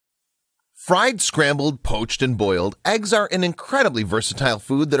Fried, scrambled, poached, and boiled, eggs are an incredibly versatile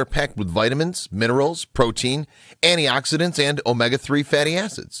food that are packed with vitamins, minerals, protein, antioxidants, and omega-3 fatty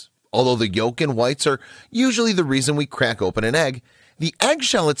acids. Although the yolk and whites are usually the reason we crack open an egg, the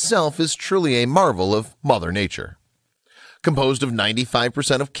eggshell itself is truly a marvel of Mother Nature. Composed of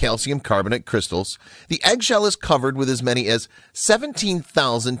 95% of calcium carbonate crystals, the eggshell is covered with as many as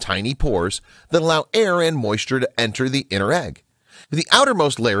 17,000 tiny pores that allow air and moisture to enter the inner egg. The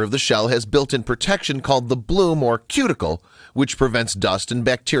outermost layer of the shell has built-in protection called the bloom or cuticle, which prevents dust and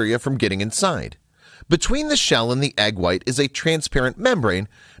bacteria from getting inside. Between the shell and the egg white is a transparent membrane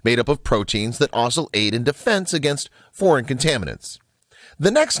made up of proteins that also aid in defense against foreign contaminants.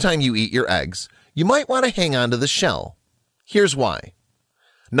 The next time you eat your eggs, you might want to hang on to the shell. Here's why.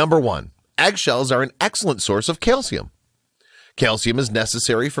 Number 1. Eggshells are an excellent source of calcium. Calcium is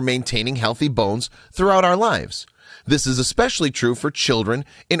necessary for maintaining healthy bones throughout our lives. This is especially true for children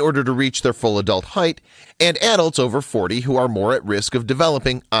in order to reach their full adult height and adults over 40 who are more at risk of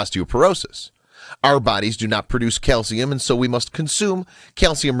developing osteoporosis. Our bodies do not produce calcium, and so we must consume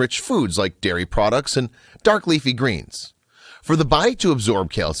calcium-rich foods like dairy products and dark leafy greens. For the body to absorb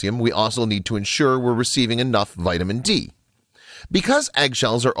calcium, we also need to ensure we're receiving enough vitamin D. Because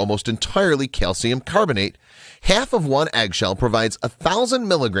eggshells are almost entirely calcium carbonate, half of one eggshell provides 1,000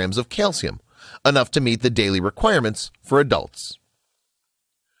 milligrams of calcium, enough to meet the daily requirements for adults.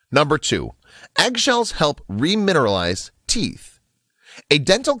 Number 2. Eggshells help remineralize teeth. A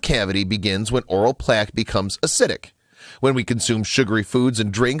dental cavity begins when oral plaque becomes acidic. When we consume sugary foods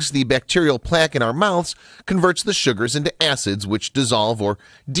and drinks, the bacterial plaque in our mouths converts the sugars into acids which dissolve or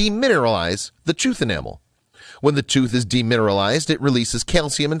demineralize the tooth enamel. When the tooth is demineralized, it releases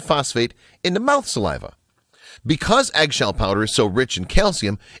calcium and phosphate into mouth saliva. Because eggshell powder is so rich in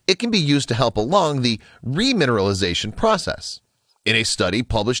calcium, it can be used to help along the remineralization process. In a study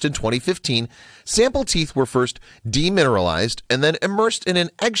published in 2015, sample teeth were first demineralized and then immersed in an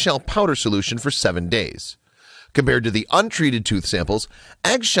eggshell powder solution for 7 days. Compared to the untreated tooth samples,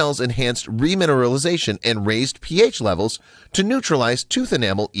 eggshells enhanced remineralization and raised pH levels to neutralize tooth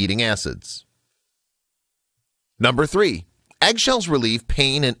enamel eating acids. Number 3. Eggshells relieve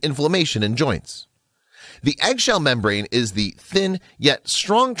pain and inflammation in joints. The eggshell membrane is the thin yet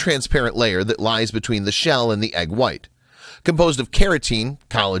strong transparent layer that lies between the shell and the egg white. Composed of keratin,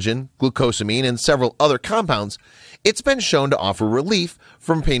 collagen, glucosamine, and several other compounds, it's been shown to offer relief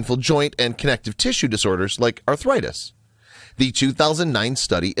from painful joint and connective tissue disorders like arthritis. The 2009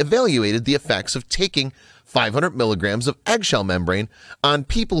 study evaluated the effects of taking 500 milligrams of eggshell membrane on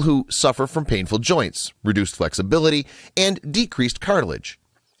people who suffer from painful joints, reduced flexibility, and decreased cartilage.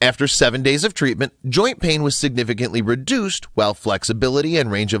 After 7 days of treatment, joint pain was significantly reduced while flexibility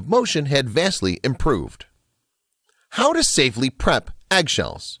and range of motion had vastly improved. How to safely prep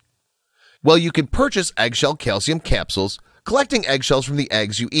eggshells? Well, you can purchase eggshell calcium capsules. Collecting eggshells from the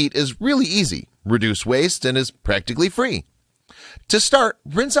eggs you eat is really easy, reduce waste, and is practically free. To start,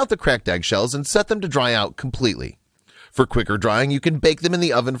 rinse out the cracked eggshells and set them to dry out completely. For quicker drying, you can bake them in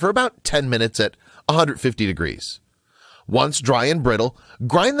the oven for about 10 minutes at 150 degrees. Once dry and brittle,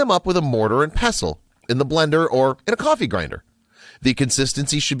 grind them up with a mortar and pestle, in the blender or in a coffee grinder. The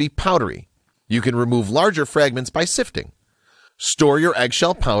consistency should be powdery. You can remove larger fragments by sifting. Store your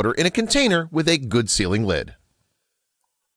eggshell powder in a container with a good sealing lid.